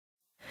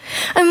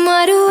I'm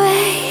wide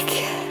awake.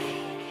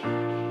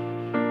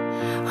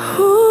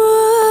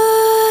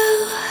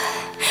 Ooh,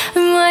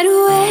 I'm wide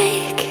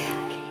awake.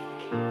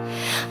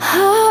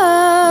 Oh,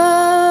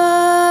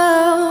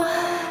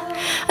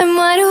 I'm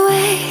wide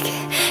awake.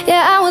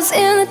 Yeah, I was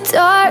in the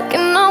dark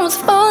and I was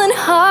falling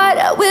hard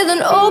with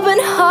an open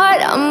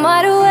heart. I'm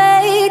wide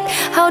awake.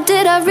 How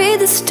did I read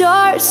the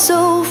stars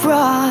so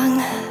wrong?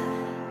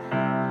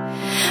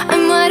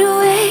 I'm wide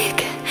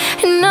awake,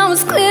 and now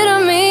it's clear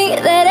to me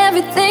that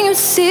everything you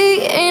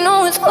see ain't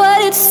always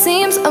what it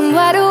seems. I'm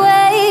wide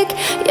awake.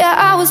 Yeah,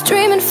 I was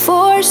dreaming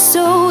for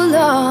so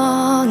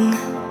long.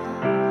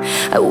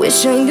 I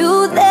wish I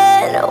knew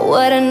then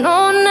what I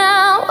know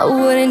now. I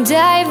wouldn't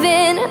dive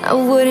in, I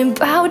wouldn't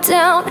bow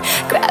down.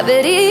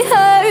 Gravity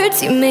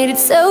hurts, you made it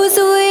so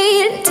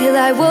sweet, till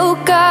I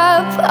woke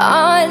up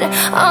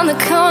on the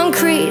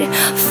concrete,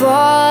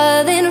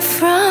 falling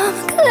from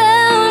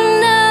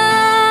cloud nine,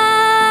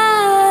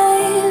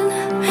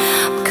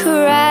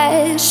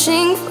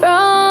 crashing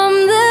from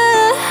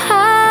the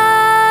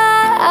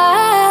high.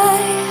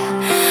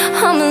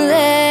 I'm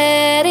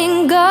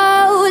letting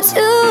go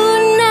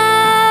tonight.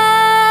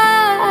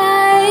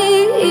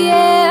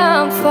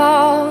 Yeah, I'm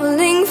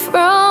falling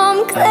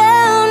from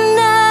cloud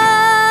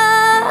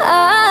nine.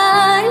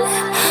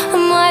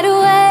 I'm wide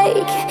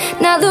awake,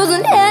 not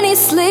losing any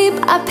sleep.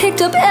 I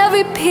picked up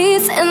every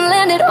piece and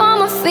landed on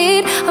my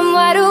feet. I'm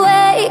wide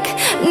awake,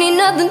 need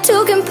nothing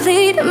to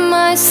complete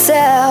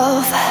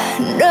myself.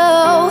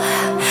 No,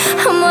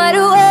 I'm wide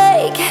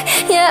awake.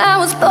 Yeah, I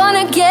was born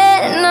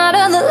again, out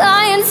of the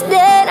lion's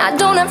den. I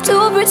don't have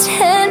to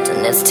pretend,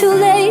 and it's too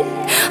late.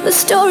 The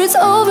story's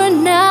over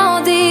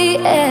now, the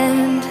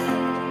end.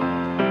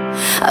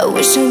 I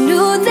wish I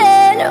knew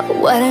then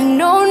what I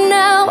know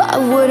now. I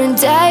wouldn't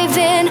dive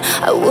in,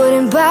 I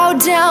wouldn't bow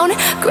down.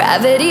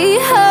 Gravity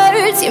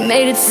hurts, you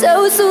made it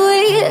so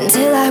sweet,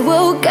 until I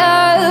woke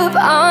up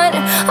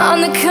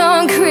on the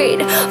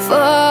concrete,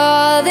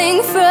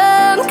 falling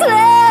from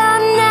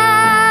cloud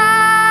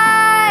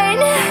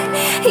nine.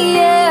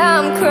 Yeah,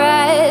 I'm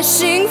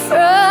crashing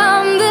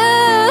from the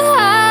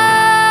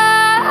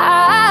high.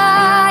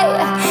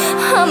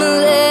 I'm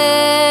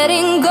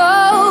letting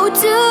go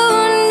tonight.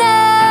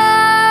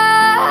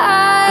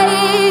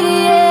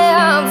 Yeah,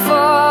 I'm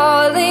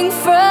falling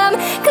from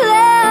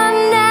cloud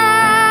nine.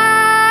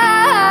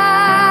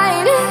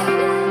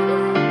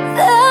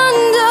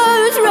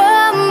 Thunder's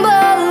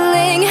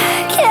rumbling,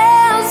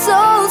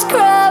 castles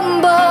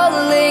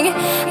crumbling.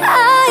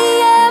 I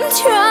am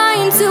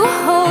trying to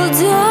hold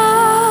on.